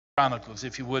Chronicles,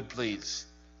 if you would, please.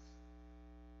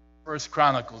 First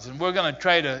Chronicles. And we're going to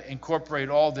try to incorporate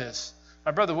all this.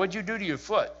 My brother, what'd you do to your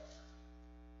foot?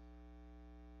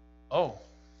 Oh,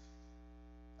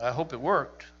 I hope it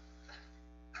worked.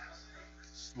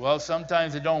 Well,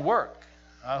 sometimes it don't work.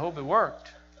 I hope it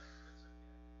worked.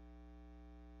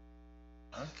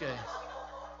 Okay.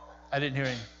 I didn't hear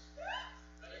him.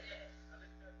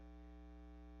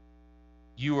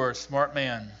 You are a smart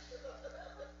man.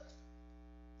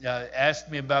 Yeah, ask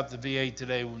me about the VA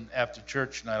today after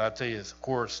church tonight. I'll tell you it's a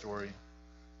horror story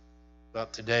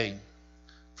about today.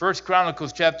 First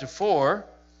Chronicles chapter 4,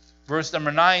 verse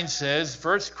number 9 says,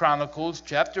 First Chronicles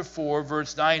chapter 4,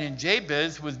 verse 9, and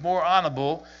Jabez was more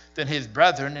honorable than his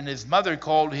brethren, and his mother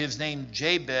called his name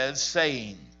Jabez,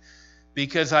 saying,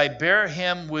 because I bear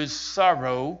him with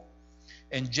sorrow.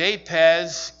 And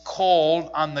Jabez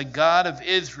called on the God of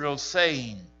Israel,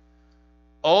 saying,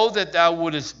 Oh, that thou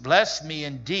wouldest bless me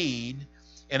indeed,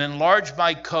 and enlarge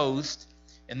my coast,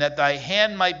 and that thy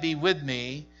hand might be with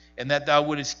me, and that thou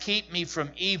wouldest keep me from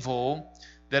evil,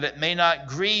 that it may not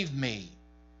grieve me.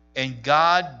 And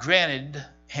God granted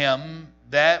him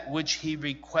that which he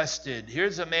requested.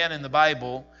 Here's a man in the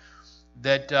Bible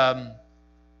that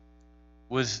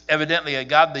was evidently a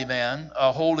godly man,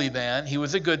 a holy man. He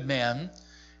was a good man.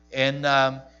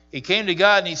 And he came to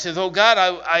God and he says, oh God,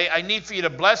 I need for you to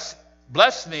bless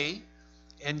me.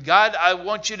 And God, I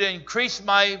want you to increase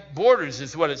my borders,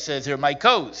 is what it says here, my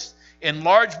coast.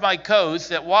 Enlarge my coast,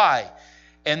 that why?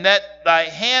 And that thy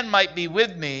hand might be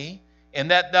with me,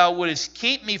 and that thou wouldest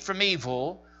keep me from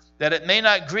evil, that it may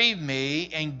not grieve me.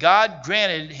 And God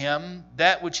granted him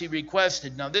that which he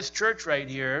requested. Now this church right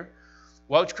here,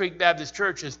 Welch Creek Baptist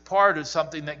Church, is part of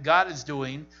something that God is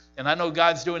doing. And I know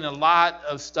God's doing a lot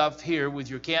of stuff here with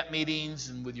your camp meetings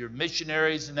and with your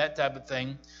missionaries and that type of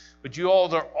thing. But you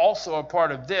all are also a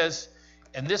part of this.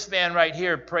 And this man right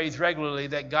here prays regularly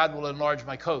that God will enlarge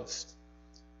my coast.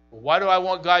 Well, why do I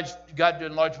want God to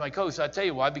enlarge my coast? I'll tell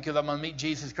you why. Because I'm going to meet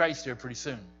Jesus Christ here pretty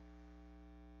soon.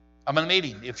 I'm going to meet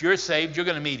him. If you're saved, you're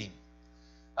going to meet him.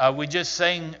 We just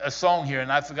sang a song here,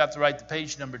 and I forgot to write the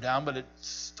page number down, but it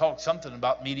talks something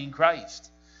about meeting Christ.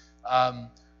 We're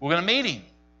going to meet him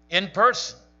in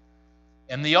person.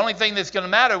 And the only thing that's going to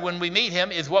matter when we meet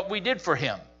him is what we did for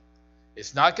him.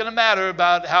 It's not going to matter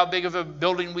about how big of a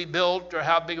building we built or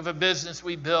how big of a business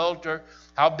we built or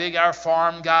how big our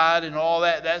farm got and all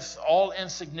that. That's all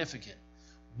insignificant.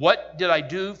 What did I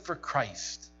do for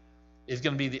Christ is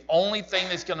going to be the only thing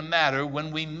that's going to matter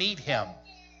when we meet him.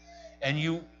 And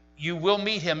you will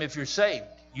meet him if you're saved.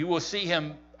 You will see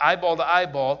him eyeball to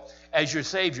eyeball as your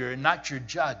Savior and not your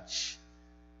judge.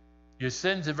 Your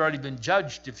sins have already been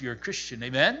judged if you're a Christian.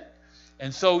 Amen?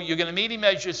 And so you're going to meet him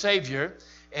as your Savior.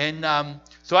 And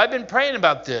so I've been praying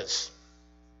about this.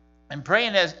 I'm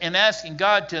praying and asking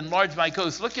God to enlarge my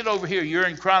coast. Look it over here. You're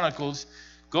in Chronicles.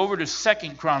 Go over to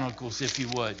 2 Chronicles if you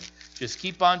would. Just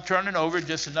keep on turning over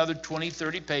just another 20,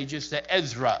 30 pages to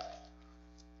Ezra.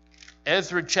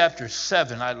 Ezra chapter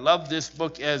 7. I love this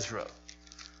book, Ezra.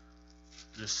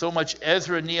 There's so much.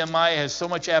 Ezra and Nehemiah has so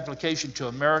much application to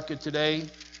America today.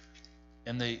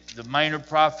 And the minor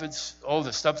prophets, all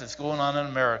the stuff that's going on in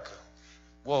America.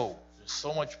 Whoa, there's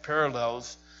so much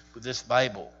parallels with this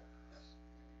Bible.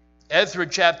 Ezra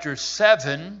chapter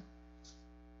 7,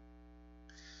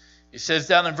 it says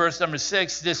down in verse number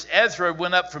 6, this Ezra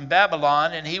went up from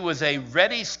Babylon, and he was a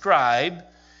ready scribe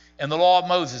in the law of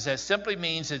Moses. That simply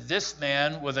means that this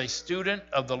man was a student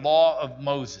of the law of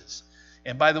Moses.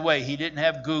 And by the way, he didn't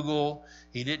have Google,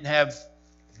 he didn't have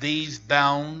these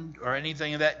bound or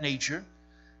anything of that nature,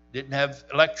 didn't have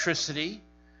electricity,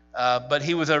 but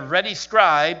he was a ready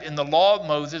scribe in the law of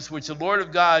Moses, which the Lord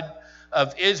of God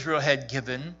of Israel had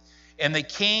given. And the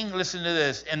king, listen to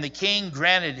this, and the king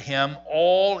granted him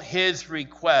all his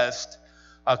request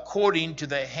according to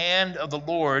the hand of the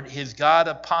Lord his God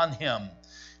upon him.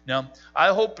 Now, I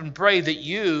hope and pray that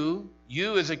you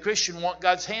as a Christian want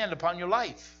God's hand upon your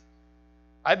life.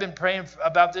 I've been praying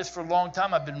about this for a long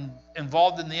time. I've been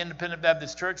involved in the Independent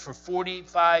Baptist Church for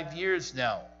 45 years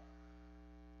now.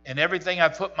 And everything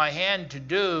I've put my hand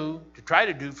to try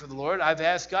to do for the Lord, I've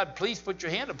asked God, please put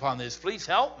your hand upon this. Please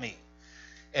help me.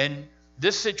 And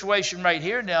this situation right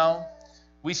here now,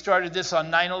 we started this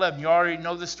on 9/11. You already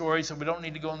know the story, so we don't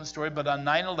need to go in the story. But on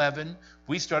 9/11,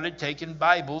 we started taking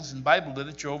Bibles and Bible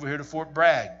literature over here to Fort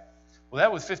Bragg. Well,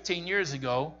 that was 15 years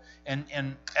ago.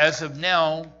 And as of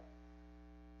now,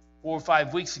 4 or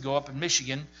 5 weeks ago up in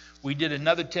Michigan, we did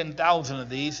another 10,000 of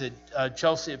these at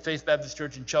Chelsea, at Faith Baptist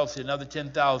Church in Chelsea, another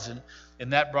 10,000.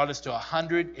 And that brought us to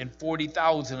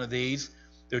 140,000 of these.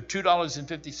 They're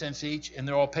 $2.50 each, and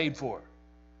they're all paid for.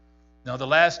 Now, the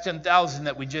last 10,000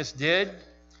 that we just did,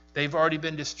 they've already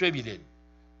been distributed.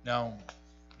 Now,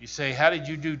 you say, how did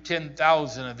you do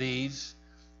 10,000 of these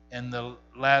in the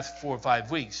last 4 or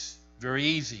 5 weeks? Very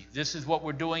easy. This is what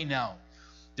we're doing now.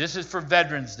 This is for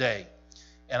Veterans Day.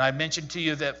 And I mentioned to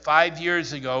you that 5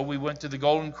 years ago, we went to the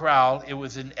Golden Corral. It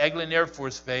was in Eglin Air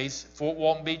Force Base, Fort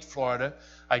Walton Beach, Florida.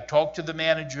 I talked to the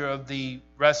manager of the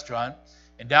restaurant.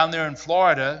 And down there in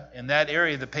Florida, in that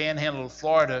area, the panhandle of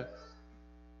Florida,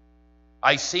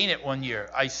 I seen it one year.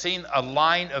 I seen a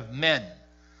line of men.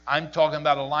 I'm talking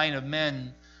about a line of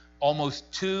men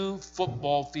almost 2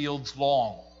 football fields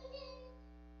long,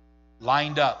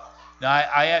 lined up. Now,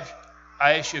 I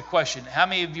ask you a question. How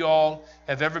many of you all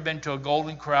have ever been to a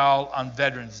Golden Corral on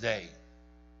Veterans Day?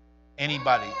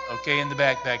 Anybody? Okay, in the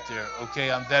back there. Okay,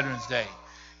 on Veterans Day.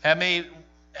 How many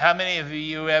of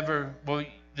you ever, well,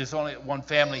 there's only one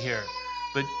family here,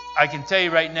 but I can tell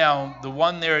you right now, the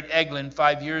one there at Eglin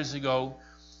 5 years ago,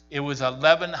 it was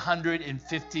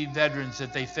 1,150 veterans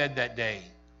that they fed that day.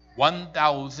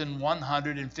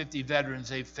 1,150 veterans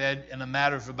they fed in a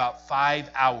matter of about 5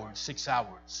 hours, 6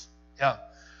 hours. Yeah.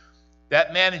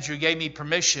 That manager gave me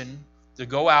permission to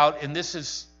go out, and this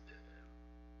is,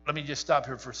 let me just stop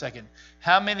here for a second.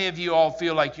 How many of you all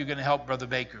feel like you're going to help Brother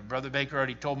Baker? Brother Baker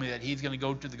already told me that he's going to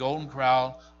go to the Golden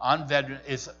Corral on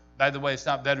Veterans. By the way, it's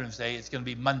not Veterans Day. It's going to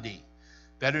be Monday.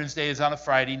 Veterans Day is on a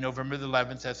Friday, November the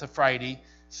 11th. That's a Friday,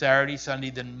 Saturday, Sunday.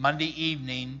 Then Monday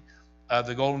evening,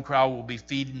 the Golden Corral will be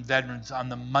feeding veterans on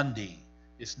the Monday.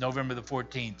 It's November the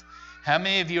 14th. How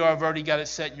many of you have already got it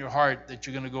set in your heart that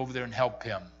you're going to go over there and help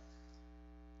him?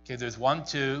 Okay, there's 1,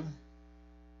 2,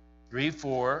 3,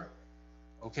 4.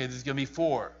 Okay, there's going to be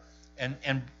 4.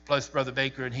 And plus Brother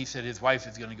Baker, and he said his wife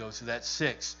is going to go, so that's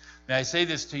 6. May I say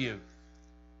this to you?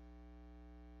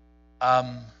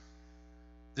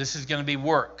 This is going to be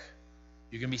work.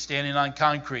 You're going to be standing on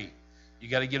concrete. You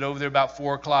got to get over there about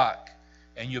 4 o'clock,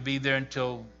 and you'll be there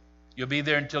until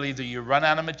either you run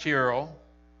out of material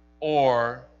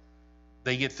or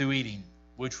they get through eating,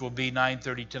 which will be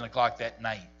 9:30, 10 o'clock that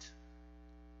night.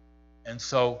 And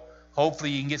so hopefully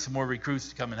you can get some more recruits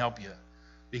to come and help you,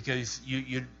 because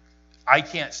I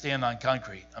can't stand on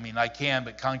concrete. I mean, I can,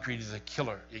 but concrete is a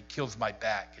killer. It kills my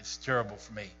back. It's terrible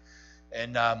for me.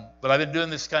 And but I've been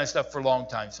doing this kind of stuff for a long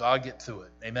time, so I'll get through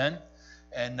it. Amen.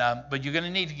 And but you're going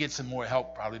to need to get some more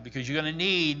help probably, because you're going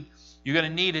to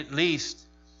need at least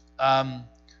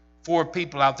 4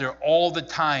 people out there all the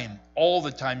time. All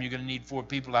the time you're going to need 4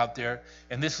 people out there.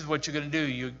 And this is what you're going to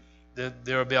do.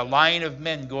 There will be a line of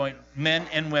men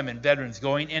and women, veterans,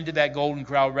 going into that Golden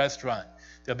Corral restaurant.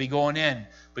 They'll be going in,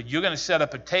 but you're going to set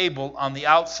up a table on the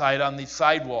outside on the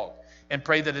sidewalk and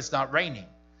pray that it's not raining.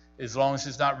 As long as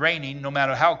it's not raining, no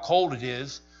matter how cold it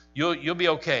is, you'll be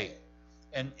okay.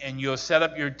 And you'll set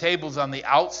up your tables on the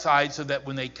outside so that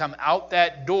when they come out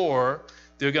that door,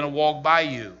 they're going to walk by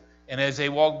you. And as they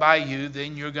walk by you,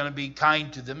 then you're going to be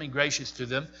kind to them and gracious to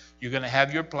them. You're going to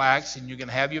have your plaques and you're going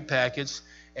to have your packets,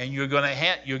 and you're going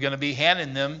to be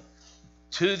handing them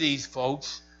to these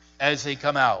folks as they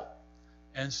come out.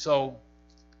 And so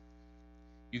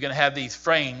you're going to have these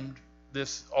framed,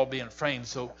 this all being framed.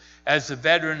 So as the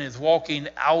veteran is walking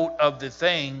out of the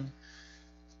thing,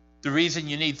 the reason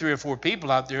you need 3 or 4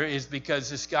 people out there is because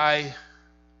this guy,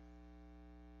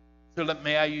 so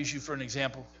may I use you for an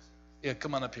example? Yeah,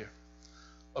 come on up here.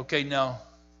 Okay, now,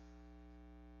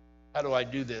 how do I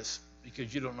do this?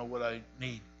 Because you don't know what I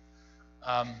need.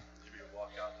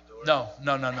 No.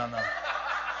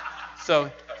 So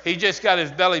he just got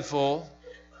his belly full.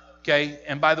 Okay,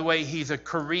 and by the way, he's a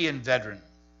Korean veteran.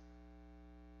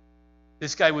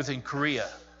 This guy was in Korea.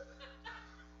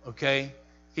 Okay,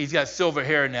 he's got silver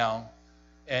hair now,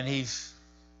 and he's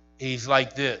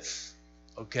like this.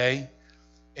 Okay,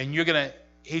 and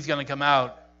he's gonna come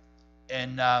out,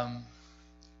 and I'm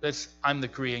the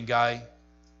Korean guy.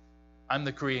 I'm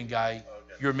the Korean guy. Okay.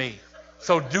 You're me.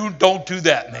 So don't do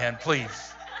that, man,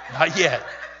 please. Not yet.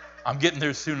 I'm getting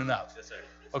there soon enough. Yes, sir.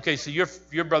 Okay, so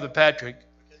you're Brother Patrick.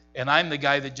 And I'm the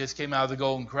guy that just came out of the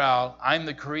Golden Corral. I'm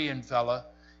the Korean fella.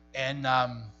 And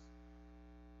I'm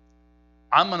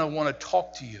going to want to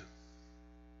talk to you.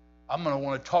 I'm going to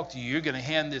want to talk to you. You're going to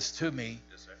hand this to me.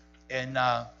 Yes, sir. And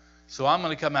so I'm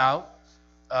going to come out.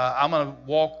 I'm going to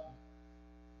walk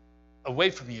away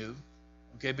from you.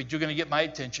 Okay, but you're going to get my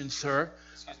attention, sir.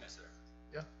 Excuse me, sir.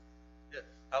 Yeah? Yeah.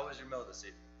 How was your meal this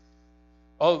evening?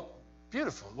 Oh,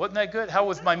 beautiful. Wasn't that good? How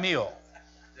was my meal?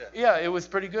 Yeah, it was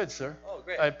pretty good, sir. Oh,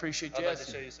 great. I appreciate you asking. I'd like to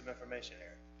asking. show you some information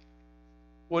here.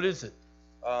 What is it?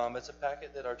 It's a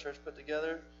packet that our church put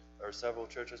together, or several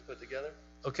churches put together.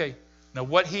 Okay. Now,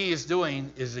 what he is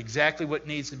doing is exactly what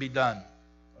needs to be done.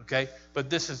 Okay? But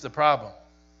this is the problem.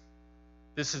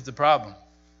 This is the problem.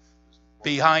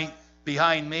 Behind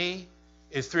me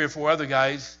is 3 or 4 other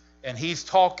guys, and he's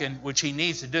talking, which he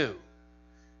needs to do.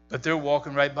 But they're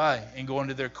walking right by and going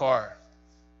to their car.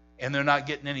 And they're not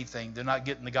getting anything. They're not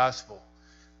getting the gospel.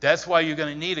 That's why you're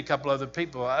going to need a couple other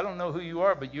people. I don't know who you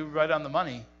are, but you're right on the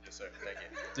money. Yes, sir. Thank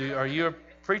you. Are you a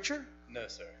preacher? No,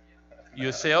 sir. You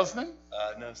a salesman?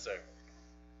 No, sir.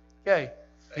 Okay.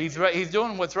 He's right. He's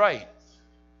doing what's right.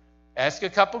 Ask a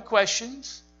couple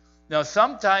questions. Now,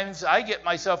 sometimes I get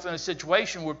myself in a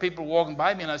situation where people are walking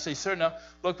by me and I say, sir, now,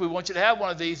 look, we want you to have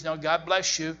one of these. Now, God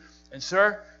bless you. And,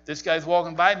 sir, this guy's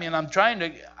walking by me, and I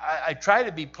try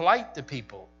to be polite to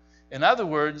people. In other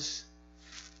words,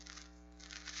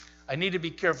 I need to be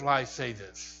careful how I say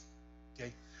this.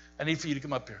 Okay? I need for you to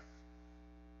come up here.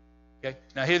 Okay?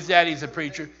 Now, his daddy's a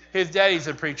preacher. His daddy's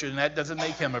a preacher, and that doesn't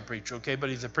make him a preacher, okay? But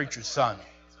he's a preacher's son.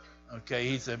 Okay?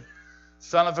 He's a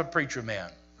son of a preacher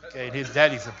man. Okay? And his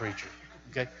daddy's a preacher.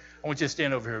 Okay? I want you to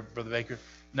stand over here, Brother Baker.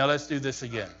 Now, let's do this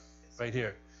again. Right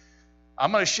here.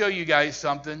 I'm going to show you guys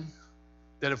something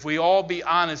that if we all be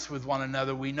honest with one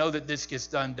another, we know that this gets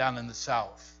done down in the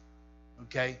South.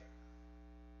 Okay?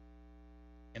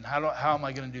 And how am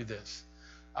I going to do this?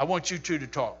 I want you two to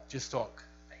talk. Just talk.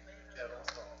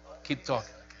 Keep talking.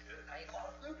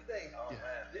 Yeah.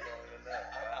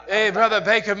 Hey, Brother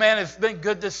Baker, man, it's been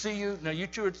good to see you. No, you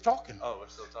two are talking. Oh, we're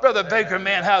still talking. Brother Baker,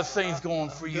 man, how's things going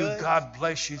for you? God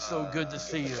bless you. So good to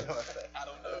see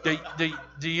you.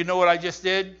 Do you know what I just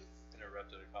did?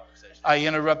 Interrupted a conversation. I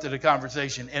interrupted a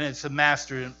conversation, and it's a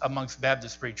master amongst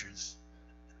Baptist preachers.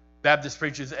 Baptist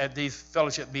preachers at these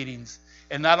fellowship meetings.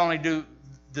 And not only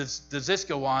does this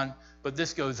go on, but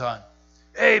this goes on.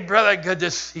 Hey, brother, good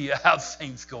to see you. How's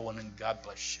things going? And God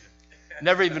bless you.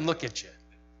 Never even look at you.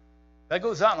 That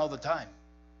goes on all the time.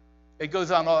 It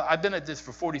goes on I've been at this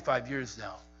for 45 years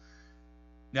now.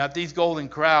 Now, at these golden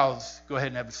crowds, go ahead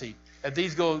and have a seat. At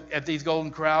these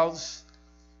golden crowds,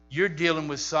 you're dealing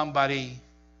with somebody.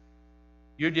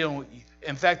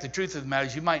 In fact, the truth of the matter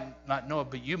is you might not know it,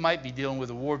 but you might be dealing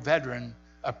with a war veteran,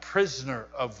 a prisoner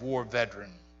of war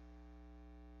veteran.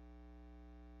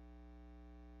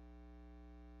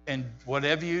 And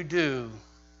whatever you do,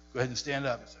 go ahead and stand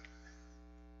up.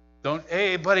 Don't,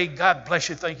 hey, buddy, God bless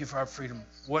you. Thank you for our freedom.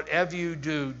 Whatever you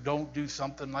do, don't do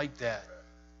something like that.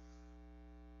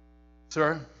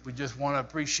 Sir, we just want to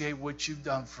appreciate what you've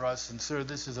done for us. And, sir,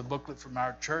 this is a booklet from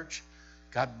our church.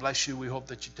 God bless you. We hope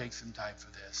that you take some time for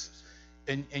this.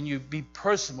 And you be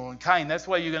personal and kind. That's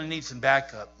why you're going to need some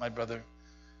backup, my brother.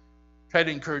 Try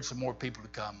to encourage some more people to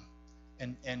come.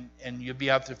 And you'll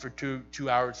be out there for two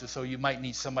hours or so. You might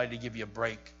need somebody to give you a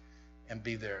break and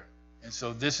be there. And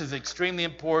so this is extremely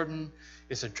important.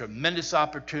 It's a tremendous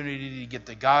opportunity to get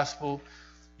the gospel.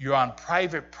 You're on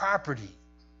private property,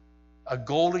 a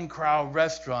Golden Corral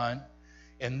restaurant.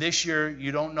 And this year,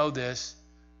 you don't know this,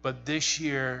 but this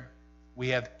year we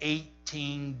have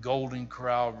 18 Golden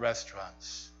Corral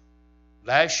restaurants.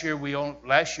 Last year we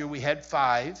had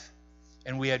 5,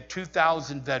 and we had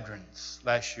 2,000 veterans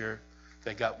last year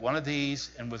that got one of these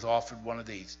and was offered one of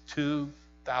these.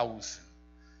 2,000.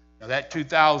 Now that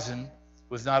 2,000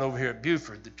 was not over here at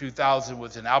Buford. The 2,000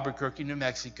 was in Albuquerque, New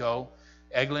Mexico,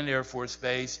 Eglin Air Force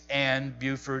Base, and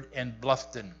Buford and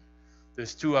Bluffton.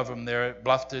 There's 2 of them there at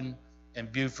Bluffton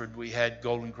and Buford. We had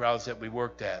Golden Corrals that we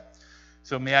worked at.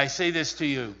 So may I say this to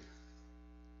you?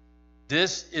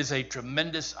 This is a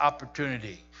tremendous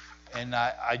opportunity. And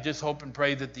I just hope and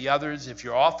pray that the others, if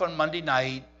you're off on Monday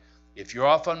night, if you're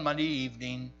off on Monday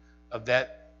evening of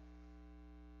that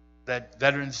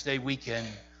Veterans Day weekend,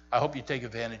 I hope you take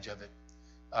advantage of it.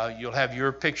 You'll have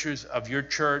your pictures of your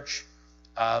church,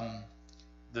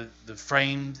 the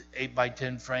framed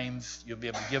 8x10 frames. You'll be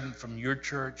able to give them from your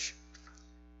church.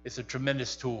 It's a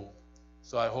tremendous tool.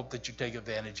 So I hope that you take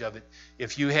advantage of it.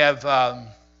 If you have,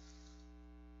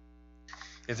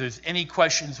 if there's any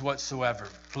questions whatsoever,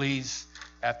 please,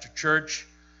 after church,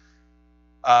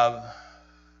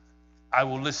 I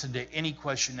will listen to any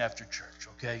question after church,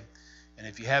 okay? And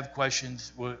if you have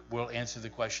questions, we'll answer the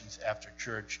questions after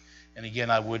church. And again,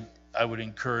 I would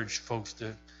encourage folks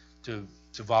to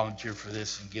volunteer for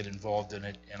this and get involved in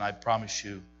it. And I promise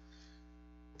you,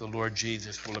 the Lord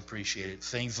Jesus will appreciate it.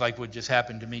 Things like what just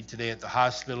happened to me today at the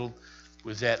hospital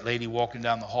was that lady walking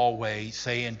down the hallway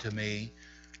saying to me,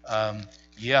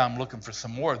 yeah, I'm looking for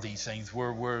some more of these things.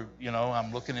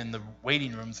 I'm looking in the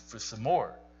waiting rooms for some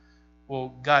more.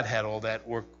 Well, God had all that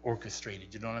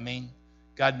orchestrated. You know what I mean?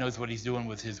 God knows what he's doing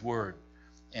with his word.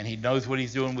 And he knows what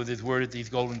he's doing with his word at these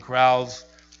Golden Corrals.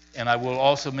 And I will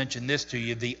also mention this to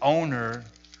you. The owner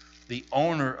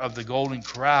of the Golden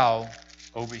Corral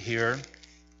over here,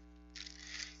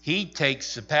 He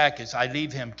takes the packets. I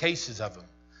leave him cases of them,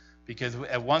 because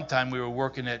at one time we were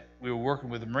working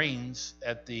with the Marines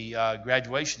at the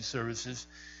graduation services,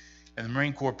 and the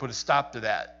Marine Corps put a stop to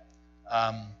that.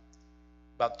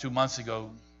 About 2 months ago,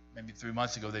 maybe 3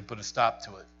 months ago, they put a stop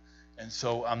to it. And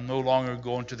so I'm no longer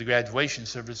going to the graduation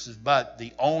services, but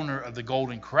the owner of the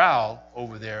Golden Corral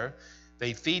over there,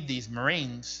 they feed these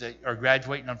Marines that are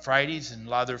graduating on Fridays, and a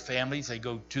lot of their families, they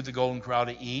go to the Golden Corral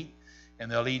to eat,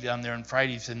 and they'll eat on there on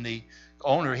Fridays. And the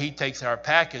owner, he takes our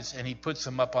packets and he puts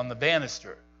them up on the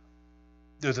banister.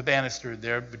 There's a banister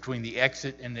there between the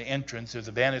exit and the entrance. There's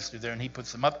a banister there, and he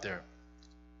puts them up there.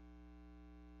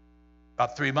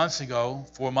 About 4 months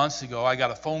ago, I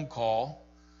got a phone call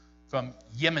from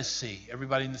Yemisi.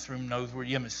 Everybody in this room knows where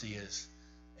Yemisi is.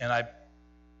 And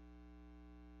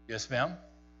yes, ma'am?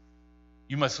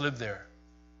 You must live there.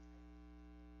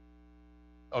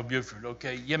 Oh, Buford,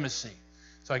 okay, Yemisi.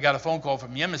 So I got a phone call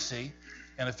from Yemisi,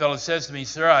 and a fellow says to me,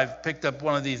 "Sir, I've picked up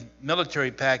one of these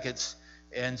military packets,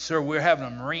 and sir, we're having a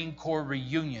Marine Corps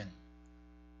reunion.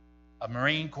 A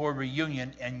Marine Corps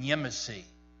reunion in Yemisi."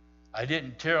 I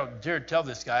didn't dare tell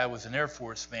this guy I was an Air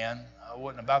Force man. I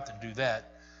wasn't about to do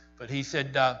that. But he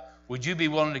said, "Would you be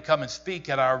willing to come and speak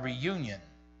at our reunion?"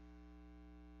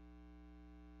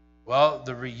 Well,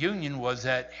 the reunion was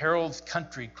at Harold's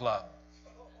Country Club.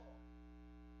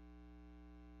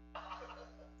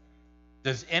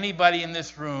 Does anybody in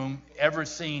this room ever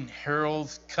seen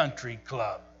Harold's Country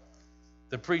Club?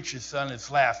 The preacher's son is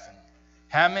laughing.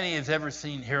 How many has ever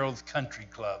seen Harold's Country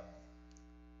Club?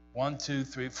 1, 2,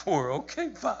 3, 4. Okay,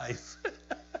 5.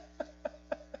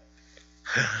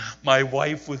 My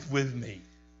wife was with me.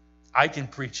 I can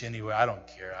preach anywhere. I don't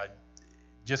care.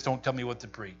 Just don't tell me what to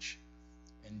preach.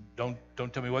 And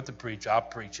don't tell me what to preach. I'll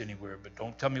preach anywhere. But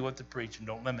don't tell me what to preach, and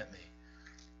don't limit me.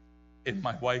 And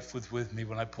my wife was with me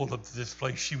when I pulled up to this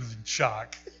place. She was in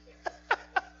shock.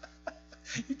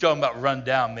 You're talking about run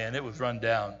down, man. It was run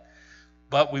down.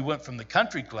 But we went from the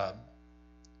country club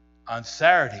on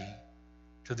Saturday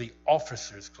to the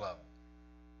officers club.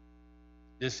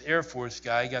 This Air Force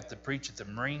guy got to preach at the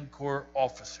Marine Corps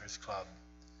Officers Club.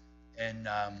 And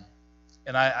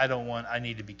I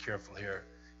need to be careful here.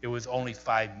 It was only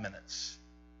 5 minutes.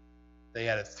 They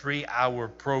had a 3-hour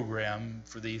program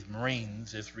for these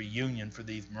Marines, this reunion for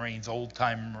these Marines,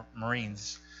 old-time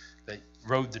Marines that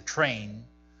rode the train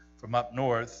from up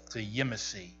north to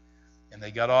Yemisi. And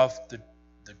they got off the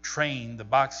train, the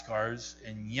boxcars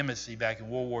in Yemisi back in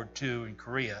World War II in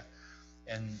Korea.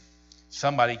 And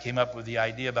somebody came up with the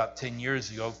idea about 10 years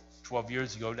ago, 12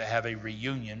 years ago, to have a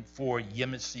reunion for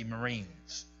Yemisi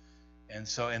Marines.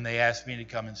 And they asked me to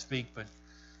come and speak, but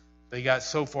they got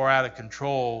so far out of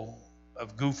control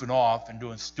of goofing off and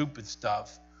doing stupid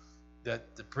stuff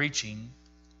that the preaching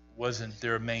wasn't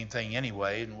their main thing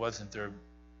anyway, and wasn't their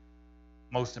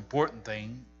most important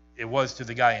thing. It was to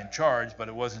the guy in charge, but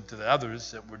it wasn't to the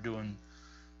others that were doing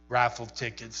raffle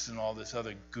tickets and all this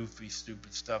other goofy,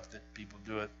 stupid stuff that people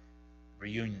do at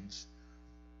reunions.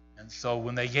 And so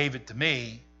when they gave it to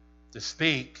me to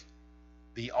speak,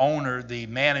 the owner, the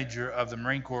manager of the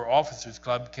Marine Corps Officers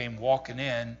Club came walking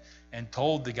in and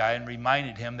told the guy and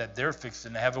reminded him that they're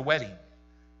fixing to have a wedding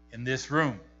in this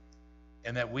room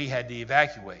and that we had to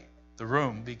evacuate the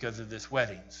room because of this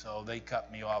wedding. So they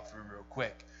cut me off real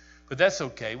quick. But that's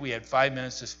okay. We had 5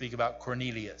 minutes to speak about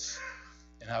Cornelius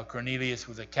and how Cornelius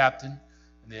was a captain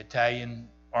in the Italian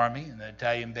army and the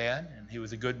Italian band, and he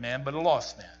was a good man but a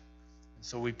lost man. And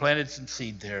so we planted some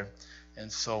seed there.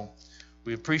 And so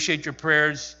we appreciate your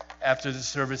prayers. After the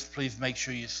service, please make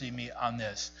sure you see me on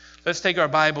this. Let's take our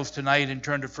Bibles tonight and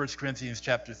turn to 1 Corinthians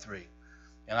chapter 3.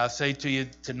 And I'll say to you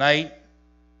tonight,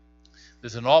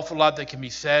 there's an awful lot that can be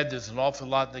said. There's an awful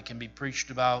lot that can be preached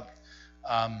about.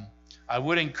 I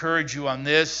would encourage you on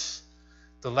this.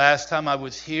 The last time I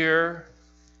was here,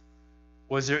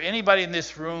 was there anybody in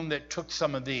this room that took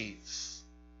some of these?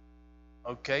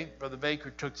 Okay, Brother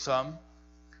Baker took some.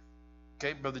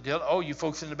 Okay, Brother Dale. Oh, you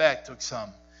folks in the back took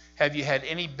some. Have you had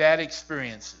any bad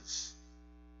experiences?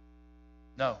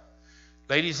 No.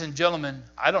 Ladies and gentlemen,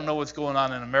 I don't know what's going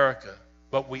on in America,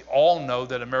 but we all know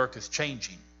that America's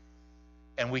changing.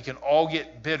 And we can all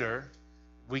get bitter.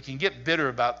 We can get bitter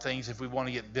about things if we want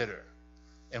to get bitter.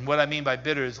 And what I mean by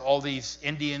bitter is all these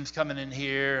Indians coming in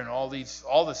here and all the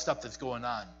stuff that's going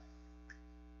on.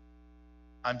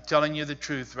 I'm telling you the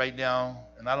truth right now,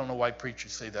 and I don't know why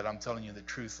preachers say that. I'm telling you the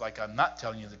truth like I'm not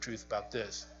telling you the truth about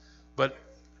this. But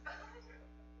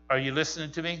are you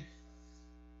listening to me?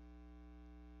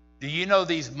 Do you know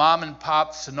these mom and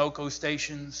pop Sunoco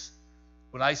stations?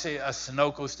 When I say a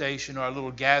Sunoco station or a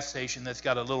little gas station that's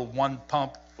got a little one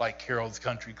pump like Harold's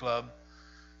Country Club,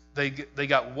 they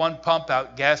got one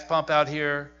gas pump out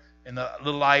here in the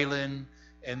little island,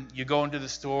 and you go into the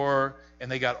store,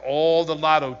 and they got all the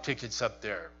lotto tickets up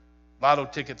there, lotto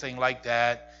ticket thing like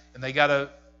that, and they got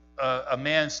a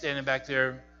man standing back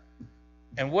there.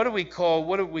 And what do we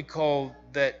call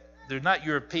that? They're not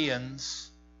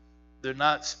Europeans, they're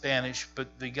not Spanish, but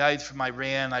the guys from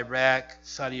Iran, Iraq,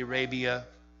 Saudi Arabia.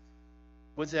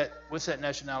 What's that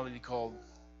nationality called?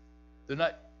 They're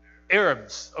not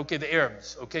Arabs. Okay, the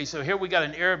Arabs. Okay, so here we got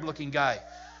an Arab-looking guy.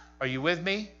 Are you with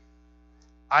me?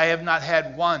 I have not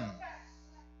had one.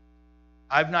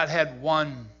 I've not had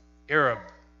one Arab,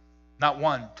 not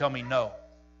one, tell me no.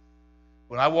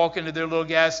 When I walk into their little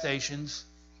gas stations,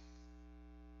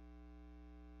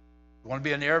 you want to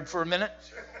be an Arab for a minute?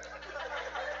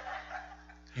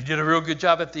 You did a real good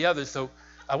job at the others, so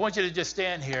I want you to just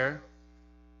stand here.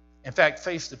 In fact,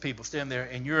 face the people, stand there,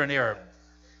 and you're an Arab.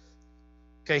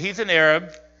 Okay, he's an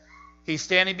Arab. He's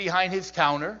standing behind his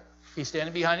counter. He's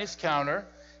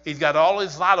got all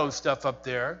his lotto stuff up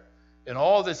there and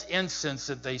all this incense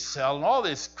that they sell and all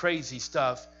this crazy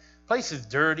stuff. The place is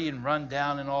dirty and run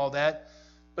down and all that,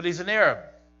 but he's an Arab.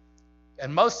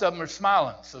 And most of them are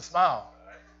smiling, so smile.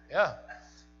 Yeah.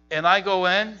 And I go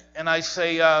in and I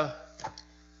say,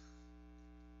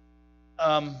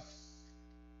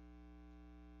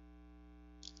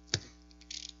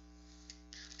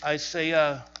 sir,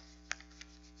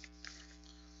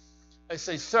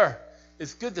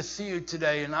 it's good to see you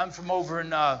today. And I'm from over in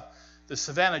the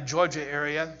Savannah, Georgia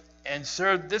area. And,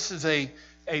 sir, this is a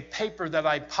paper that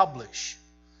I publish.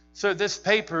 Sir, this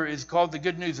paper is called The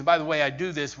Good News. And, by the way, I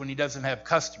do this when he doesn't have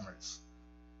customers.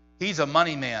 He's a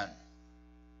money man.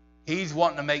 He's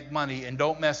wanting to make money, and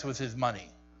don't mess with his money.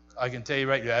 I can tell you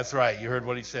right now, that's right. You heard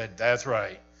what he said. That's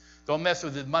right. Don't mess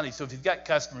with his money. So if he's got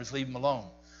customers, leave him alone.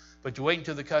 But you wait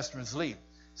until the customers leave.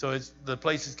 So the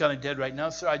place is kind of dead right now.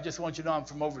 Sir, I just want you to know I'm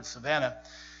from over at Savannah.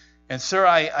 And, sir,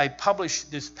 I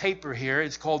published this paper here.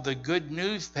 It's called The Good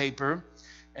News paper.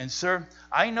 And, sir,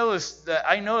 I noticed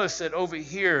that over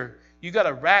here you got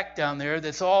a rack down there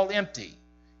that's all empty.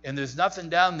 And there's nothing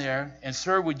down there. And,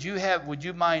 sir, would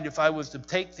you mind if I was to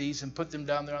take these and put them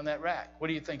down there on that rack? What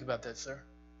do you think about that, sir?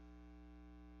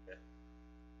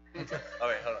 Okay. All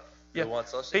right, hold on. Yeah.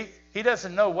 He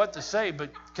doesn't know what to say,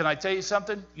 but can I tell you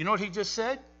something? You know what he just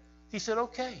said? He said,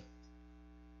 okay.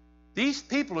 These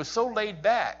people are so laid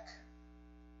back.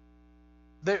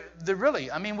 They're really,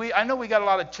 I mean, I know we got a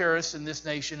lot of terrorists in this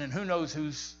nation, and who knows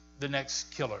who's the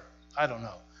next killer. I don't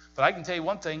know. But I can tell you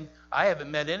one thing. I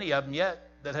haven't met any of them yet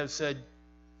that have said,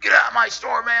 get out of my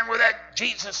store, man, with that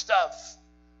Jesus stuff.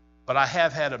 But I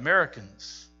have had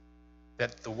Americans,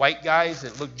 that the white guys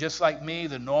that look just like me,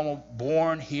 the normal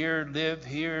born here, live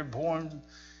here, born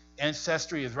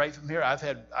ancestry is right from here. I've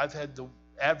had the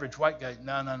average white guy,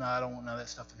 no, I don't want none of that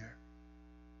stuff in here.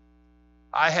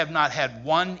 I have not had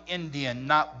one Indian,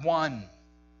 not one.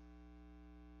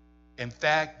 In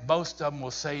fact, most of them will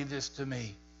say this to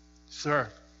me, sir,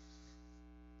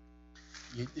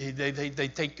 they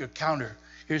take your counter.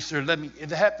 Here, sir,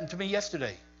 it happened to me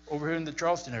yesterday over here in the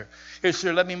Charleston area. Here,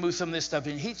 sir, let me move some of this stuff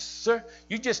in. Sir,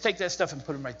 you just take that stuff and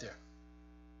put them right there.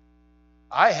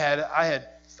 I had,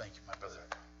 thank you, my brother.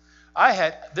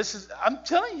 I'm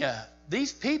telling you,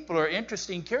 these people are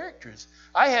interesting characters.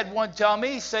 I had one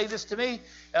say this to me,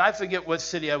 and I forget what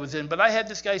city I was in, but I had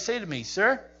this guy say to me,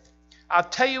 sir, I'll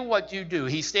tell you what you do.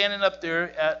 He's standing up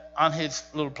there on his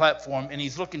little platform, and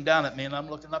he's looking down at me, and I'm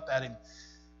looking up at him.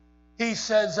 He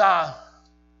says,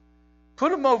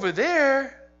 put them over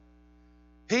there.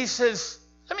 He says,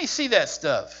 let me see that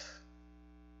stuff.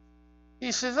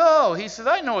 He says,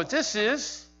 I know what this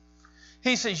is.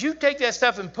 He says, you take that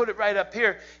stuff and put it right up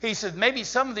here. He says, maybe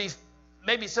some of these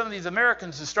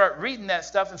Americans will start reading that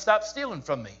stuff and stop stealing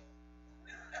from me.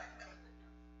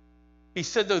 He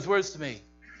said those words to me.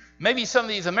 Maybe some of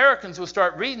these Americans will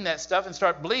start reading that stuff and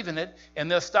start believing it,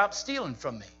 and they'll stop stealing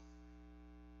from me.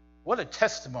 What a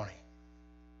testimony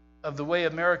of the way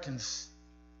Americans,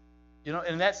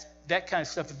 and that kind of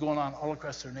stuff is going on all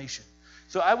across our nation.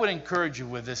 So I would encourage you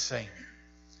with this thing.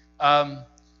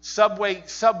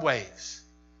 Subways.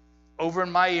 Over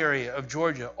in my area of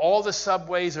Georgia, all the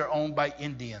subways are owned by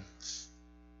Indians.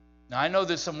 Now, I know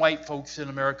there's some white folks in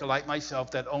America like myself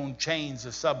that own chains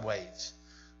of subways,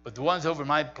 but the ones over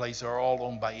my place are all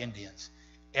owned by Indians.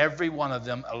 Every one of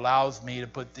them allows me to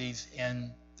put these in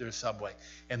their subway.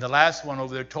 And the last one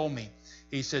over there told me,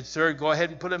 he said, sir, go ahead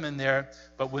and put them in there,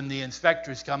 but when the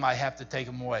inspectors come, I have to take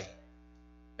them away.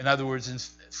 In other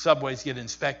words, subways get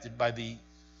inspected by the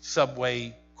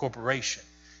Subway Corporation.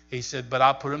 He said, but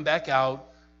I'll put them back out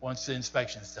once the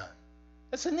inspection's done.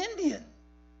 That's an Indian.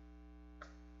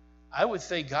 I would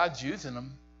say God's using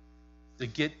them to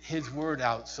get his word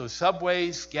out. So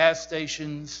subways, gas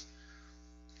stations,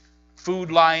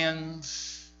 food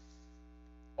lions,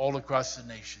 all across the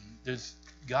nation.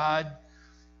 God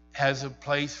has a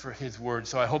place for his word.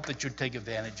 So I hope that you'll take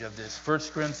advantage of this. 1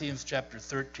 Corinthians chapter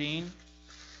 13.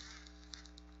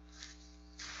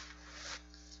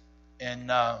 And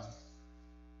let's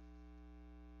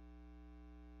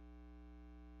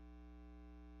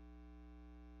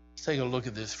take a look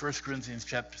at this. 1 Corinthians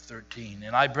chapter 13.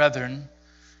 And I, brethren,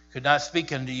 could not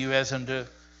speak unto you as unto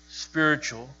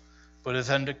spiritual, but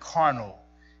as unto carnal,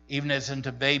 even as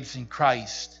unto babes in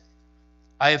Christ.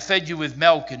 I have fed you with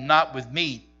milk and not with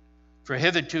meat, for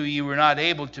hitherto ye were not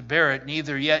able to bear it,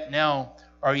 neither yet now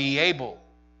are ye able.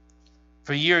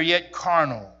 For ye are yet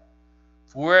carnal.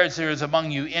 For whereas there is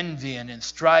among you envy and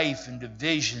strife and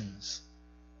divisions,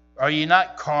 are ye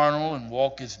not carnal and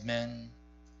walk as men?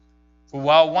 For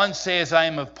while one saith, I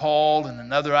am of Paul, and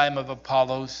another, I am of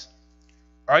Apollos,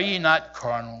 are ye not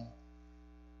carnal?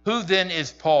 Who then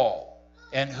is Paul,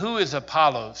 and who is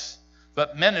Apollos,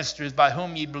 but ministers by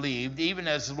whom ye believed, even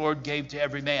as the Lord gave to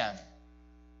every man?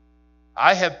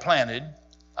 I have planted,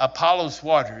 Apollos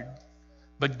watered,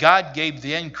 but God gave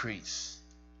the increase.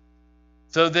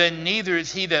 So then neither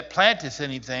is he that planteth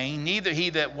anything, neither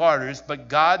he that waters, but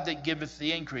God that giveth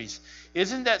the increase.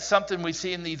 Isn't that something we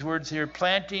see in these words here?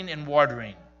 Planting and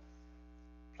watering.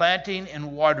 Planting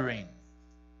and watering.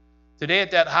 Today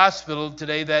at that hospital,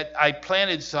 that I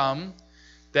planted some,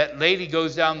 that lady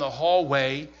goes down the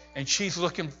hallway and she's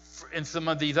looking in some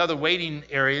of these other waiting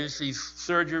areas, these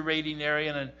surgery waiting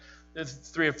area, and there's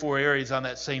 3 or 4 areas on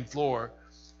that same floor.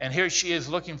 And here she is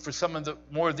looking for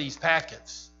more of these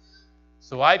packets.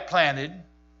 So I planted.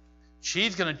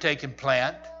 She's going to take and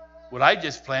plant what I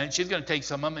just planted. She's going to take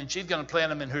some of them and she's going to plant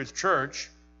them in her church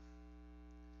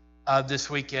this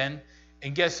weekend.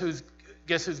 And guess who's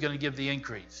going to give the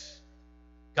increase?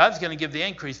 God's going to give the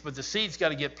increase, but the seed's got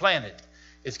to get planted.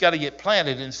 It's got to get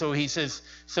planted. And so he says,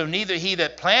 so neither he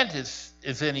that planteth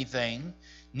is anything,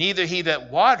 neither he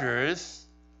that watereth,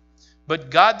 but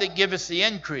God that giveth the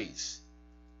increase.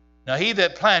 Now he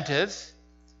that planteth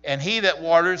and he that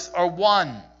waters are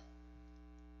one.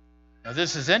 Now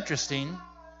this is interesting,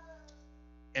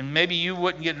 and maybe you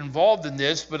wouldn't get involved in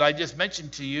this, but I just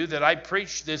mentioned to you that I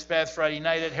preached this past Friday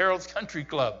night at Harold's Country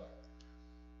Club.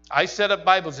 I set up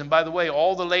Bibles, and by the way,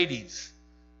 all the ladies,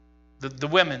 the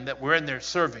women that were in there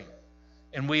serving,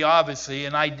 and we obviously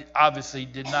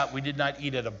did not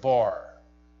eat at a bar.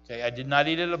 Okay, I did not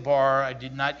eat at a bar. I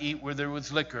did not eat where there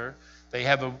was liquor. They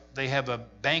have a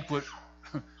banquet.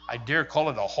 I dare call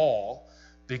it a hall,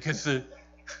 because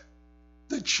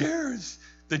the chairs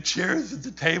at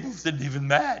the tables didn't even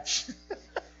match.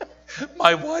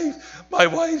 My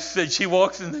wife said, she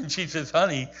walks in and she says,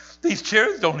 honey, these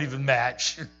chairs don't even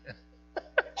match.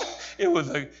 It was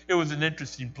an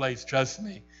interesting place, trust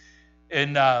me.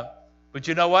 And but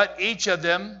you know what?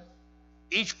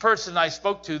 Each person I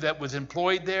spoke to that was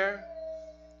employed there,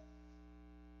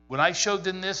 when I showed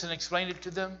them this and explained it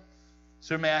to them,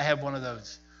 sir, may I have one of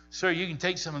those? Sir, you can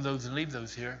take some of those and leave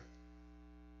those here.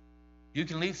 You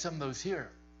can leave some of those here.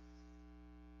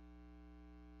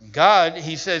 God,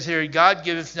 he says here, God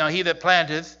giveth, now he that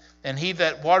planteth and he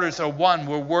that waters are one.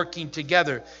 We're working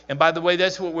together. And by the way,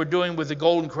 that's what we're doing with the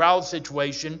Golden Corral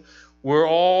situation. We're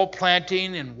all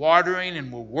planting and watering, and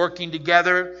we're working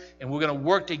together, and we're going to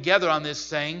work together on this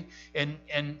thing.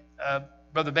 And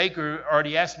Brother Baker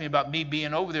already asked me about me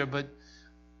being over there, but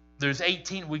there's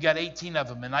 18. We got 18 of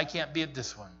them, and I can't be at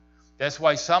this one. That's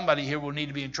why somebody here will need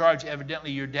to be in charge.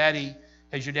 Evidently,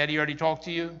 has your daddy already talked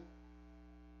to you?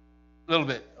 A little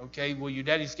bit, okay. Well, your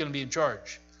daddy's going to be in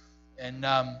charge, and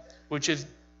which is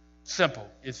simple.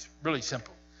 It's really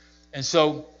simple. And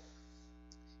so,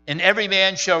 and every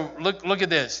man shall look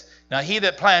at this. Now he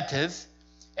that planteth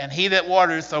and he that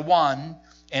watereth are one,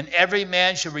 and every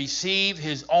man shall receive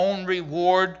his own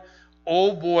reward.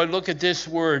 Oh boy, look at this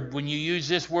word. When you use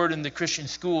this word in the Christian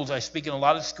schools, I speak in a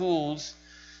lot of schools,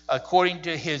 according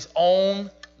to his own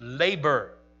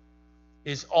labor.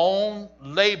 His own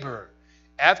labor.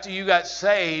 After you got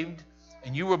saved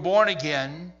and you were born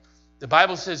again, the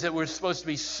Bible says that we're supposed to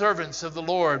be servants of the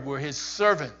Lord. We're his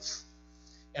servants.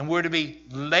 And we're to be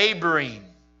laboring.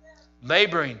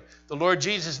 Laboring. The Lord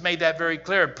Jesus made that very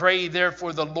clear. Pray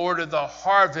therefore the Lord of the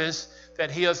harvest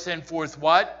that he'll send forth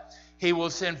what? He will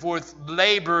send forth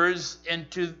laborers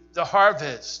into the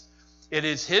harvest. It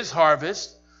is his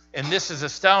harvest. And this is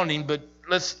astounding, but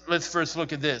let's first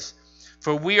look at this.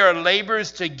 For we are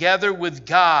laborers together with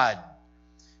God.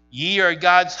 Ye are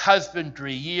God's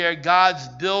husbandry. Ye are God's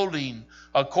building.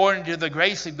 according to the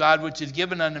grace of God which is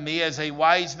given unto me as a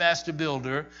wise master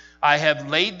builder, I have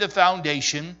laid the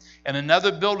foundation, and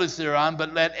another buildeth thereon,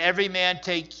 but let every man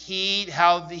take heed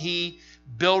how he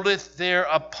buildeth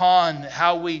thereupon,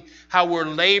 how we're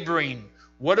laboring.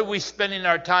 What are we spending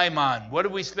our time on? What are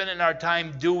we spending our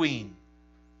time doing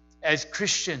as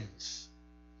Christians?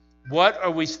 What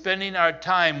are we spending our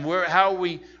time? Are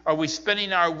we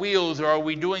spinning our wheels, or are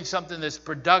we doing something that's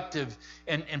productive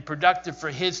and productive for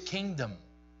His kingdom?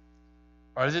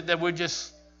 Or is it that we're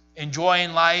just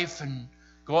enjoying life and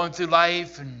going through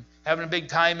life and having a big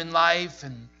time in life,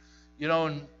 and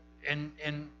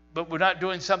but we're not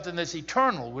doing something that's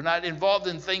eternal. We're not involved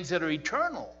in things that are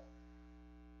eternal.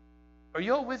 Are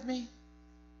you all with me?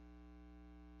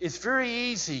 It's very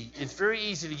easy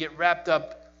to get wrapped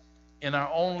up in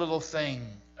our own little thing,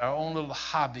 our own little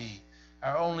hobby,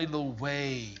 our own little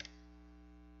way.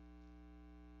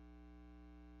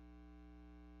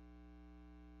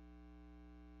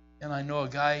 And I know a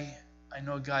guy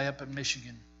up in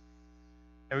Michigan.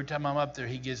 Every time I'm up there,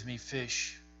 he gives me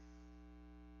fish.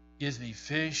 He gives me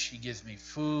fish, he gives me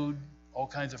food, all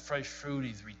kinds of fresh fruit.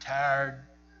 He's retired.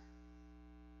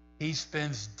 He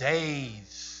spends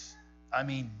days,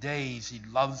 days. He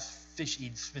loves fish.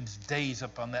 He spends days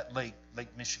up on that lake, Lake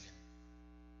Michigan.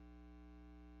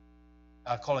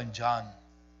 I call him John.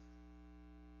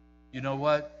 You know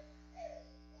what?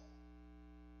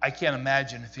 I can't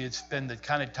imagine if he had spent the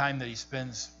kind of time that he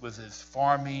spends with his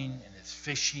farming and his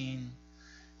fishing,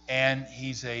 and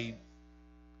he's a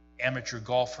amateur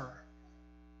golfer.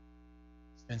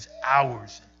 Spends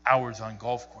hours and hours on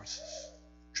golf courses.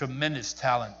 Tremendous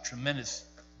talent, tremendous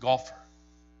golfer.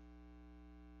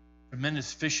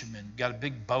 Tremendous fisherman. Got a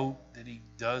big boat that he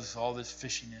does all this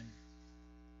fishing in.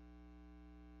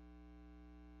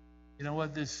 You know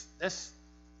what? That's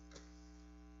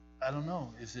I don't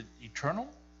know. Is it eternal?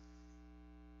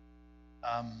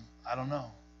 I don't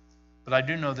know. But I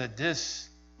do know that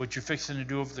what you're fixing to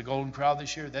do over the Golden Corral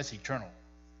this year, that's eternal.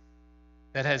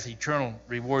 That has eternal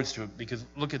rewards to it. Because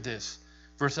look at this.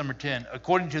 Verse number 10.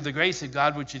 According to the grace of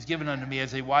God which is given unto me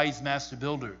as a wise master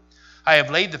builder, I have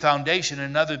laid the foundation, and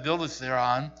another buildeth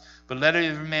thereon. But let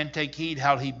every man take heed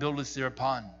how he buildeth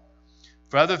thereupon.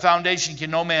 For other foundation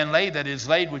can no man lay that is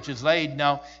laid which is laid.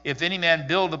 Now, if any man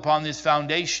build upon this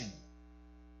foundation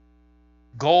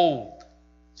gold,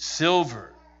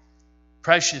 silver,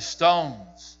 precious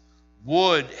stones,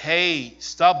 wood, hay,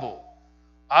 stubble.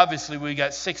 Obviously, we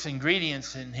got 6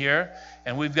 ingredients in here,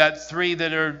 and we've got 3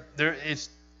 that are there. It's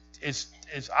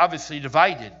obviously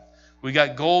divided. We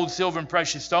got gold, silver, and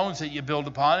precious stones that you build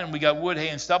upon, and we got wood, hay,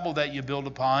 and stubble that you build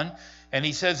upon. And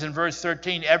he says in verse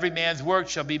 13, every man's work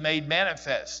shall be made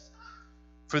manifest.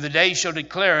 For the day shall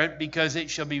declare it, because it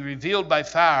shall be revealed by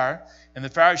fire, and the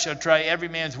fire shall try every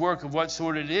man's work of what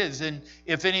sort it is. And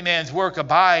if any man's work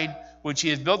abide, which he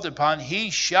has built upon, he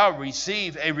shall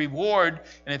receive a reward.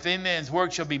 And if any man's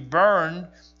work shall be burned,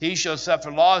 he shall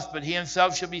suffer loss, but he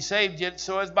himself shall be saved, yet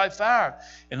so as by fire.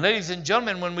 And ladies and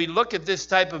gentlemen, when we look at this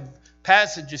type of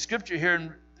passage of Scripture here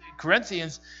in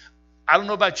Corinthians, I don't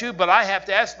know about you, but I have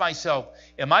to ask myself,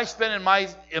 am I spending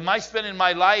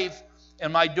my life,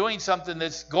 am I doing something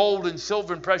that's gold and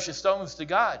silver and precious stones to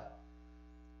God?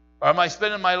 Or am I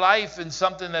spending my life in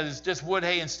something that is just wood,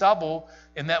 hay, and stubble,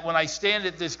 and that when I stand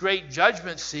at this great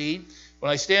judgment seat,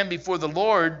 when I stand before the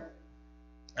Lord,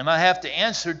 and I have to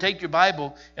answer, take your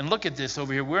Bible and look at this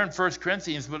over here. We're in 1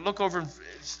 Corinthians, but look over in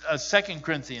 2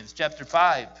 Corinthians chapter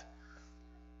 5.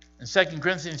 In 2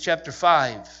 Corinthians chapter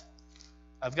 5,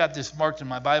 I've got this marked in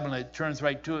my Bible, and it turns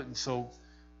right to it, and so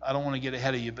I don't want to get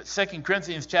ahead of you. But 2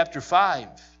 Corinthians chapter 5.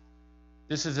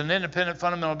 This is an independent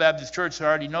fundamental Baptist church, so I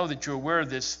already know that you're aware of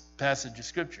this passage of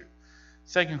Scripture.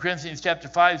 2 Corinthians chapter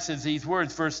 5 says these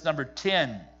words, verse number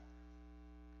 10.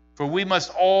 For we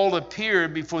must all appear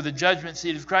before the judgment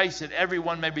seat of Christ, that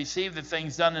everyone may receive the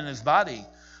things done in his body,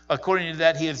 according to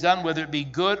that he has done, whether it be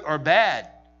good or bad.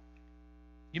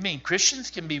 You mean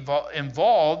Christians can be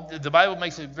involved? The Bible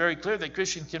makes it very clear that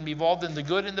Christians can be involved in the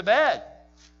good and the bad.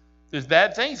 There's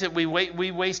bad things that we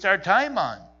waste our time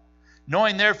on.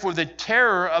 Knowing therefore the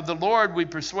terror of the Lord, we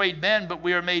persuade men, but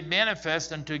we are made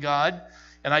manifest unto God,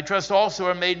 and I trust also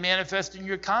are made manifest in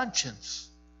your conscience.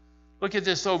 Look at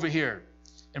this over here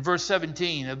in verse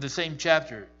 17 of the same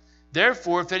chapter.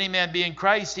 Therefore, if any man be in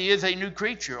Christ, he is a new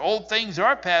creature. Old things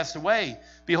are passed away.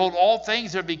 Behold, all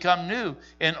things are become new.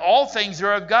 And all things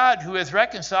are of God, who hath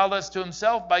reconciled us to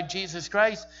himself by Jesus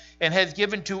Christ, and hath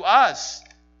given to us,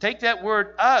 take that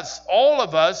word us, all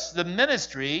of us, the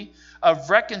ministry of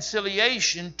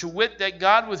reconciliation, to wit that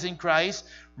God was in Christ,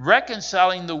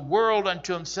 reconciling the world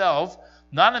unto himself,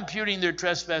 not imputing their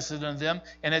trespasses unto them,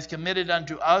 and has committed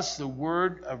unto us the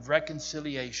word of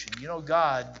reconciliation. You know,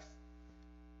 God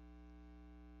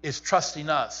is trusting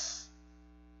us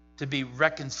to be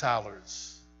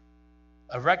reconcilers.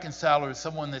 A reconciler is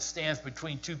someone that stands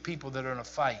between two people that are in a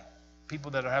fight,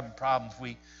 people that are having problems.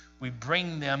 We're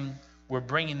bringing them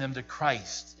to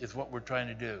Christ is what we're trying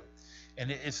to do.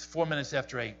 And it's 4 minutes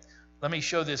after 8. Let me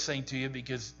show this thing to you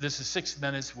because this is 6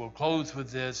 minutes. We'll close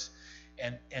with this.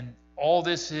 And all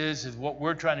this is what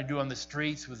we're trying to do on the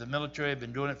streets with the military. I've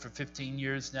been doing it for 15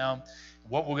 years now.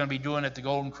 What we're going to be doing at the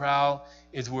Golden Corral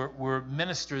is we're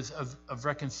ministers of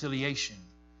reconciliation.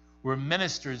 We're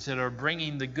ministers that are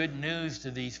bringing the good news to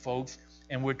these folks,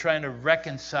 and we're trying to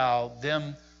reconcile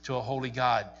them to a holy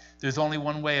God. There's only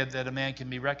one way that a man can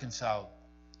be reconciled.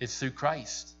 It's through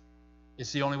Christ.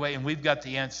 It's the only way, and we've got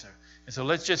the answer. And so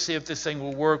let's just see if this thing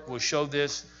will work. We'll show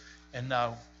this, and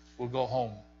we'll go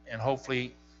home, and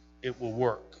hopefully it will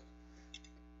work.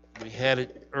 We had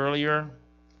it earlier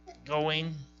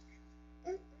going,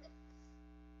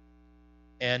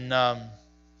 and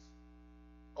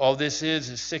all this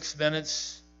is 6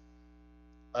 minutes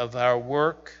of our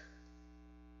work.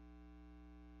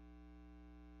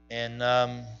 And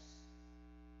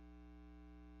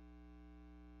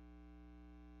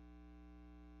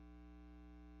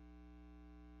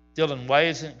Dylan, why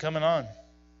isn't it coming on?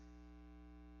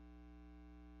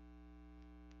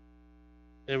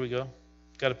 There we go.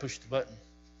 Got to push the button.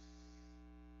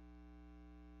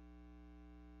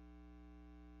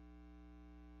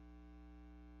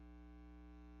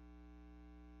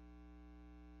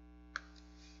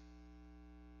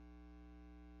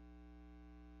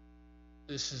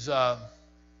 This is a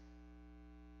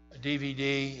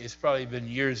DVD. It's probably been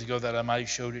years ago that I might have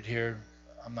showed it here.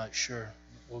 I'm not sure.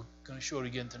 We're going to show it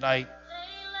again tonight.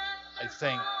 I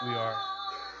think we are.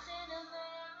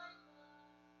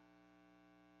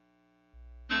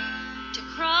 To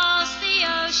cross the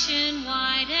ocean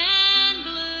wide and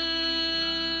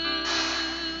blue,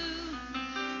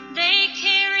 they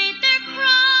carried their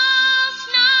cross,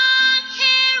 not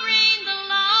caring the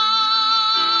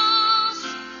loss,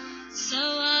 so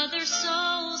other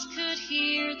souls could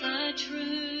hear the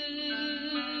truth.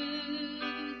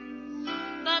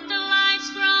 But the light's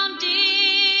grown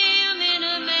dim in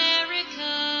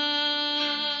America,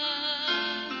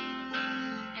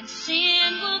 and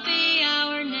sin will be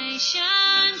our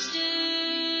nation's doom.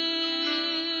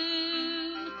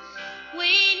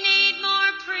 We need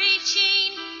more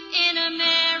preaching in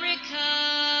America,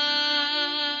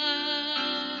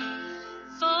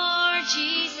 for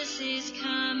Jesus is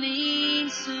coming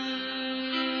soon.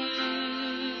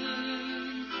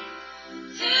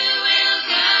 Who will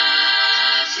go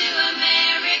to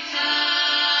America,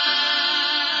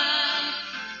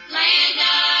 land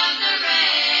of the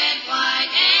red,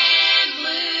 white, and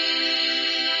blue?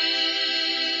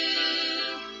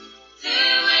 Who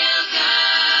will go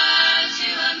to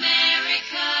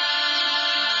America?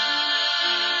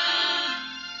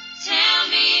 Tell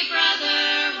me, brother,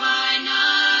 why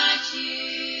not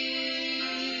you?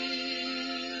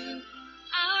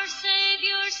 Our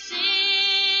Savior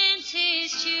sends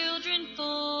his children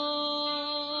forth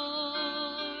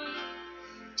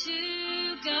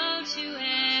to go to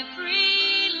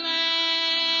every land,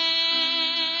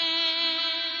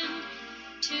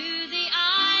 to the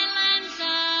islands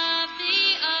of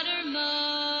the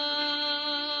uttermost,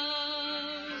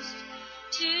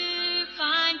 to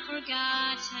find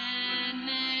forgotten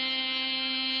men.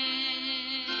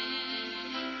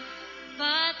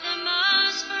 But the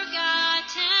most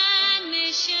forgotten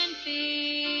mission field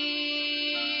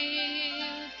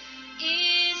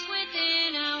is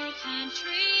within our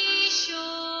country's shores.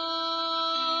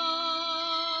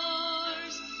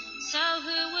 So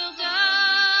who will go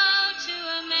to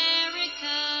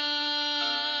America?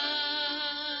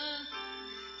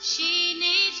 She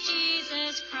needs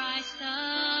Jesus Christ the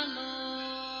Lord.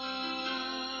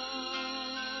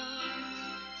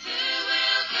 Who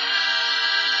will go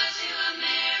to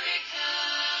America?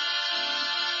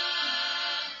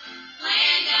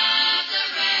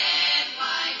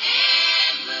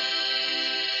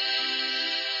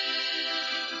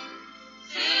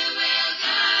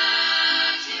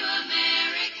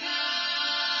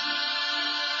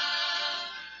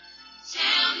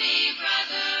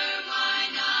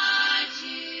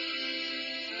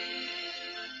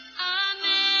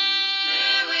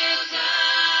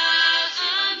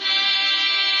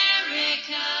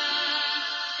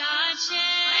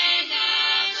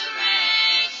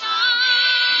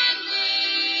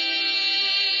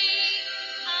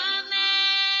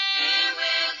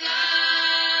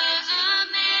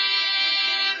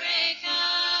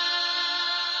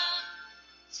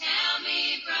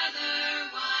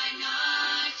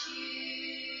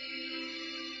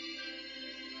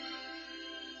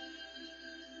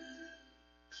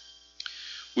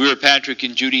 We are Patrick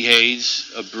and Judy Hayes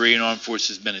of Berean Armed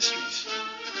Forces Ministries.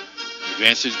 We've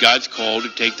answered God's call to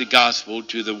take the gospel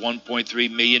to the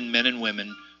 1.3 million men and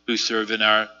women who serve in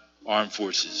our armed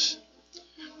forces.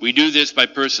 We do this by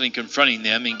personally confronting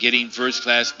them and getting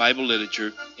first-class Bible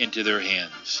literature into their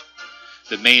hands.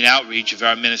 The main outreach of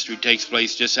our ministry takes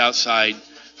place just outside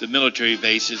the military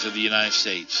bases of the United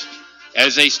States.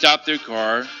 As they stop their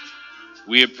car,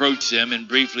 we approach them and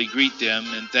briefly greet them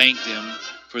and thank them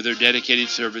for their dedicated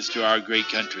service to our great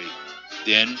country.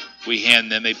 Then we hand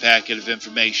them a packet of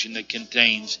information that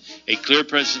contains a clear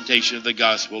presentation of the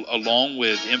gospel along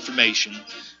with information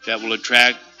that will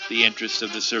attract the interest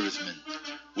of the servicemen.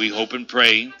 We hope and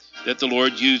pray that the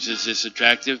Lord uses this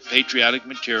attractive patriotic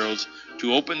materials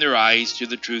to open their eyes to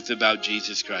the truth about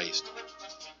Jesus Christ.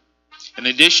 In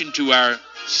addition to our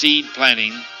seed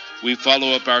planting, we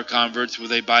follow up our converts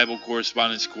with a Bible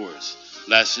correspondence course.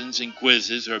 Lessons and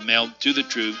quizzes are mailed to the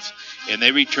troops, and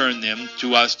they return them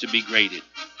to us to be graded.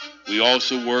 We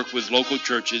also work with local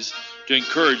churches to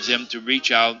encourage them to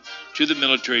reach out to the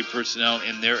military personnel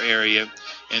in their area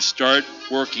and start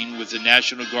working with the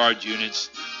National Guard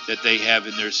units that they have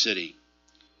in their city.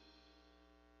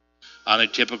 On a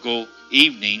typical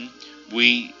evening,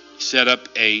 we set up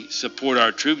a Support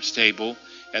Our Troops table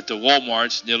at the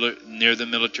Walmarts near the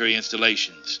military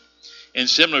installations. In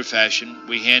similar fashion,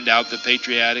 we hand out the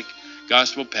patriotic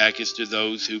gospel packets to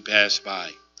those who pass by.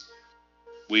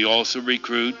 We also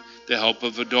recruit the help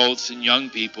of adults and young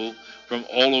people from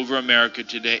all over America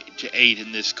today to aid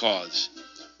in this cause.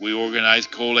 We organize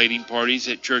collating parties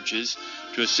at churches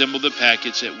to assemble the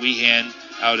packets that we hand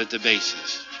out at the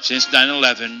bases. Since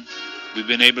 9/11, we've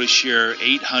been able to share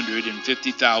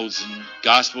 850,000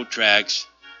 gospel tracts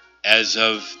as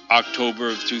of October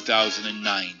of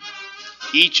 2009.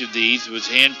 Each of these was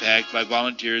hand-packed by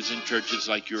volunteers in churches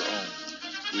like your own.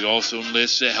 We also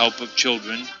enlist the help of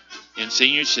children and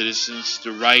senior citizens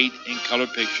to write and color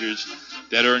pictures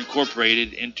that are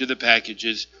incorporated into the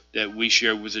packages that we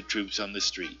share with the troops on the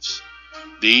streets.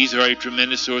 These are a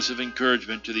tremendous source of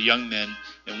encouragement to the young men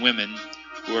and women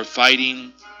who are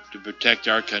fighting to protect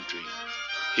our country.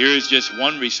 Here is just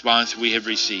one response we have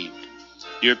received.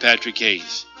 Dear Patrick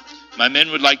Hayes, my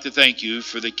men would like to thank you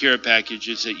for the care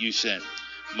packages that you sent.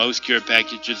 Most care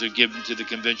packages are given to the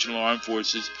conventional armed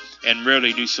forces, and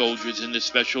rarely do soldiers in the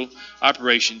Special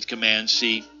Operations Command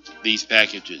see these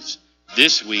packages.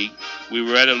 This week, we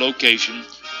were at a location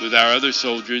with our other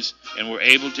soldiers and were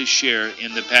able to share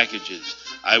in the packages.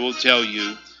 I will tell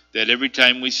you that every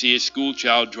time we see a school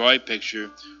child draw a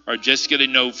picture or just get a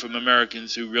note from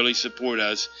Americans who really support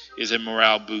us is a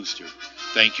morale booster.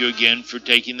 Thank you again for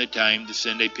taking the time to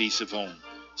send a piece of home.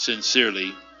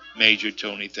 Sincerely, Major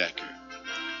Tony Thacker.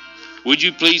 Would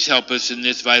you please help us in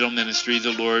this vital ministry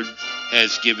the Lord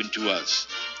has given to us?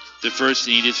 The first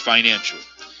need is financial.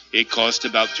 It costs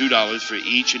about $2 for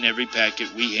each and every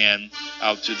packet we hand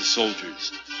out to the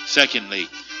soldiers. Secondly,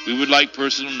 we would like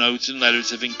personal notes and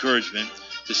letters of encouragement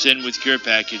to send with care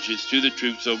packages to the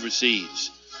troops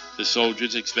overseas. The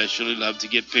soldiers especially love to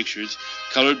get pictures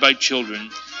colored by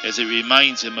children as it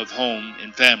reminds them of home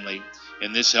and family,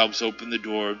 and this helps open the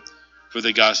door for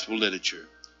the gospel literature.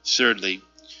 Thirdly,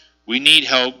 we need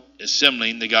help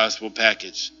assembling the gospel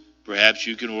packets. Perhaps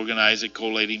you can organize a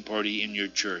collating party in your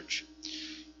church.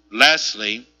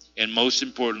 Lastly, and most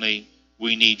importantly,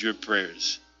 we need your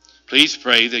prayers. Please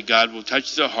pray that God will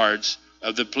touch the hearts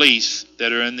of the police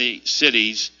that are in the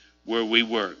cities where we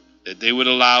work, that they would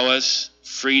allow us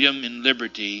freedom and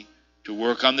liberty to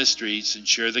work on the streets and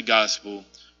share the gospel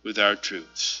with our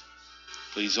troops.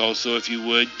 Please also, if you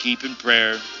would, keep in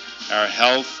prayer our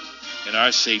health and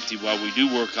our safety while we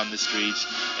do work on the streets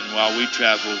and while we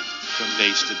travel from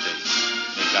base to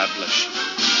base. May God bless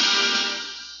you.